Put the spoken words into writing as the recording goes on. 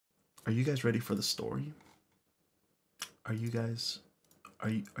Are you guys ready for the story? Are you guys, are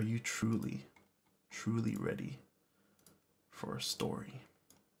you truly ready for a story?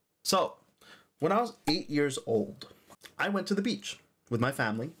 So, when I was 8 years old, I went to the beach with my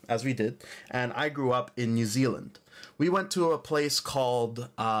family, as we did, and I grew up in New Zealand. We went to a place called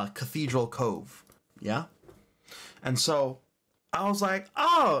Cathedral Cove, yeah? And so I was like,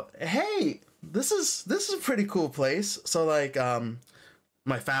 oh, hey, this is a pretty cool place. So like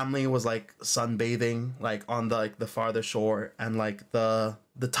my family was like sunbathing like on the farther shore, and like the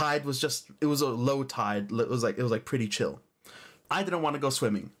tide was just, it was a low tide. It was like pretty chill. I didn't want to go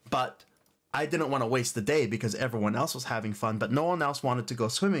swimming, but I didn't want to waste the day because everyone else was having fun, but no one else wanted to go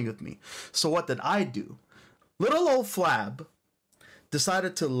swimming with me. So what did I do? Little old Flab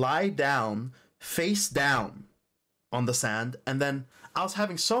decided to lie down, face down on the sand, and then I was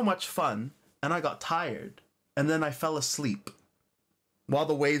having so much fun and I got tired, and then I fell asleep while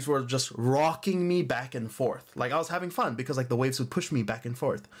the waves were just rocking me back and forth. Like I was having fun because like the waves would push me back and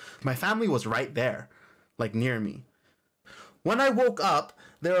forth. My family was right there, like near me. When I woke up,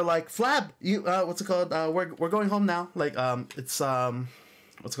 they were like, Flab, you what's it called? We're going home now. Like it's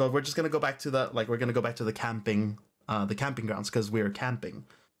what's it called? We're just gonna go back to the camping grounds because we were camping.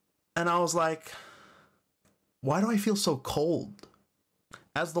 And I was like, why do I feel so cold?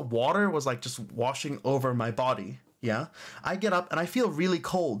 As the water was like just washing over my body, yeah? I get up and I feel really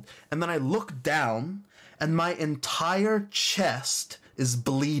cold. And then I look down and my entire chest is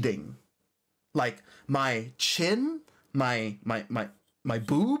bleeding. Like my chin, my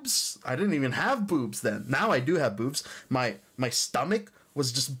boobs. I didn't even have boobs then. Now I do have boobs. My stomach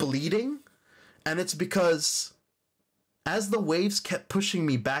was just bleeding. And it's because as the waves kept pushing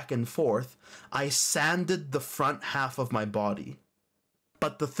me back and forth, I sanded the front half of my body.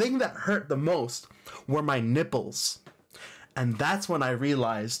 But the thing that hurt the most were my nipples. And that's when I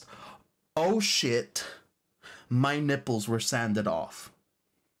realized, oh shit, my nipples were sanded off.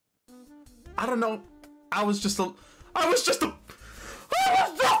 I don't know. I was just a boy! I was just a boy!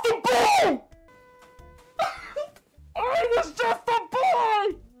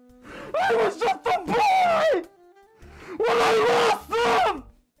 I was just a boy! When I lost them!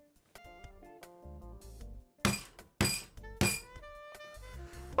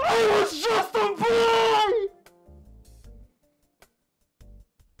 I was just a boy!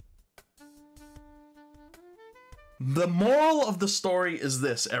 The moral of the story is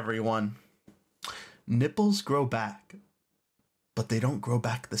this, everyone. Nipples grow back, but they don't grow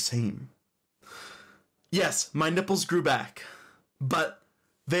back the same. Yes, my nipples grew back, but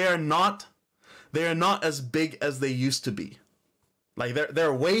they are not as big as they used to be. Like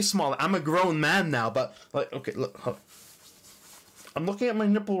they're way smaller. I'm a grown man now, but like, okay, look. I'm looking at my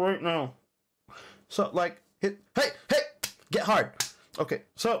nipple right now. So like, hey, get hard. Okay,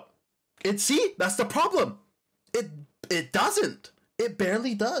 so see, that's the problem. It doesn't. It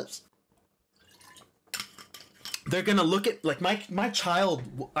barely does. They're gonna look at, like, my child,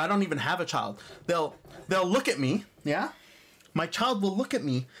 I don't even have a child. They'll look at me, yeah? My child will look at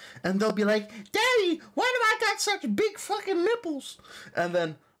me and they'll be like, Daddy, why do I got such big fucking nipples? And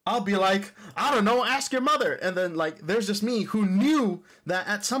then I'll be like, I don't know, ask your mother. And then like, there's just me who knew that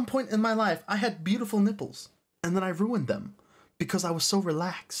at some point in my life I had beautiful nipples. And then I ruined them because I was so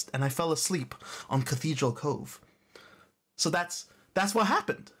relaxed and I fell asleep on Cathedral Cove. So that's what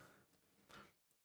happened.